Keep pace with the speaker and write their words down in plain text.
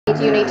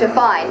Do you need to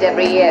find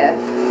every year?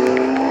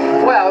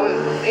 Well,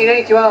 in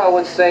 81 I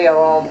would say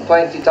around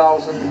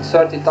 20,000,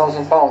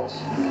 30,000 pounds,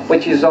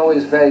 which is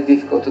always very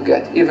difficult to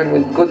get. Even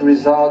with good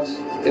results,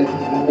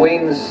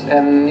 wins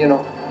and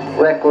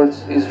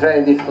records, is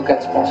very difficult to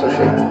get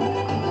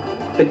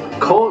sponsorship. It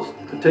caused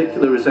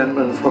particular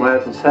resentment from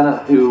Ayrton Senna,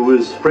 who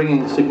was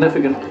bringing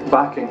significant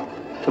backing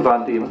to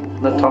Van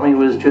Diemen. That Tommy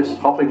was just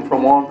hopping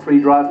from one free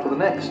drive to the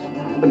next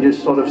and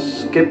just sort of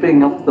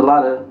skipping up the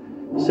ladder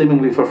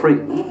seemingly for free.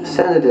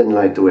 Senna didn't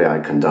like the way I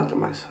conducted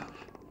myself.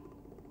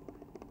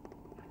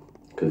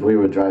 Because we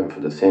were driving for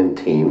the same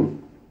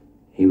team.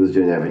 He was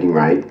doing everything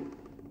right.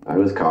 I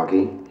was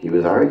cocky. He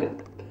was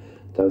arrogant.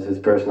 That was his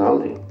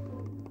personality.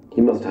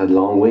 He must have had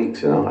long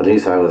weeks, At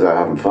least I was out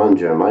having fun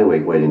during my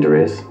week waiting to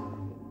race.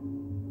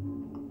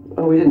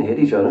 Well, we didn't hit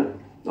each other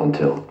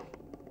until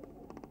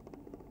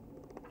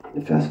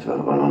the festival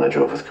when I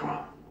drove his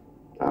car.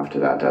 After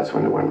that, that's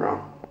when it went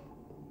wrong.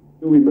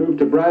 We moved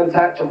to Brands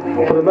Hatch for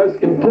the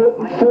most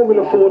important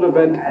Formula Ford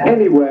event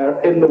anywhere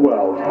in the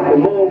world. The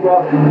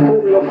Marlborough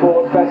Formula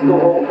Ford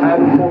Festival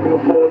and Formula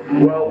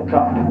Ford World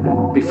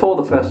Cup. Before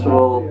the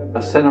festival,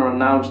 Senna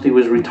announced he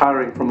was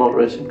retiring from motor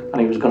racing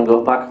and he was going to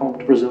go back home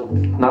to Brazil.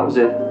 And that was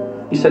it.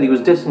 He said he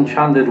was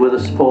disenchanted with a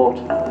sport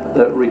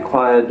that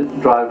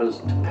required drivers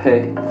to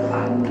pay.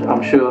 And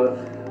I'm sure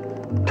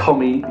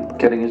Tommy,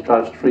 getting his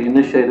drivers free,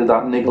 initiated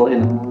that niggle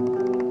in.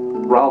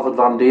 Ralph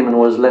Van Diemen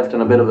was left in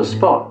a bit of a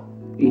spot.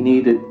 He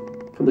needed,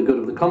 for the good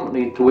of the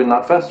company, to win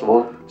that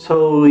festival.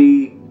 So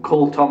he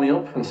called Tommy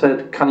up and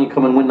said, can you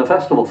come and win the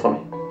festival for me?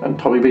 And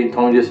Tommy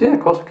just, yeah,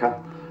 of course I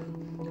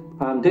can.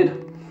 And did,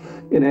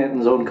 in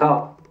Ayrton's own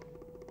car.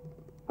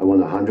 I won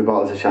 100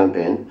 bottles of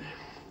champagne,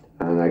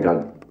 and I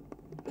got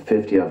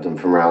 50 of them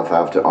from Ralph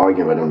after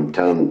arguing with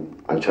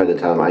him. I tried to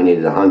tell him I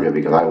needed 100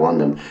 because I won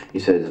them. He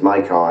said, it's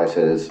my car. I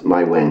said, it's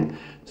my win.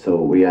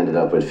 So we ended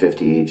up with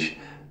 50 each.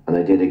 And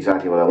I did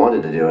exactly what I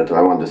wanted to do.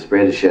 I wanted to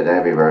spray the shit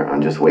everywhere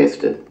and just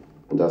waste it.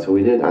 And that's what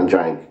we did, and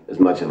drank as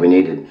much as we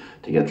needed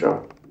to get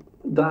drunk.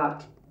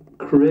 That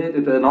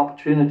created an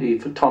opportunity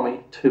for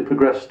Tommy to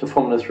progress to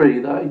Formula 3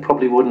 that he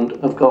probably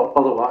wouldn't have got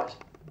otherwise.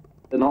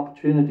 An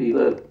opportunity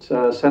that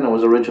Senna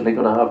was originally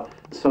going to have.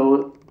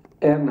 So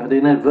Ayrton had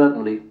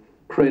inadvertently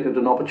created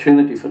an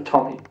opportunity for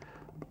Tommy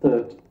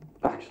that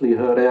actually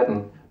hurt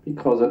Ayrton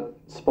because it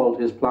spoiled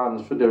his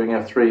plans for doing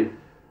F3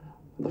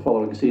 the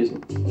following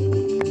season.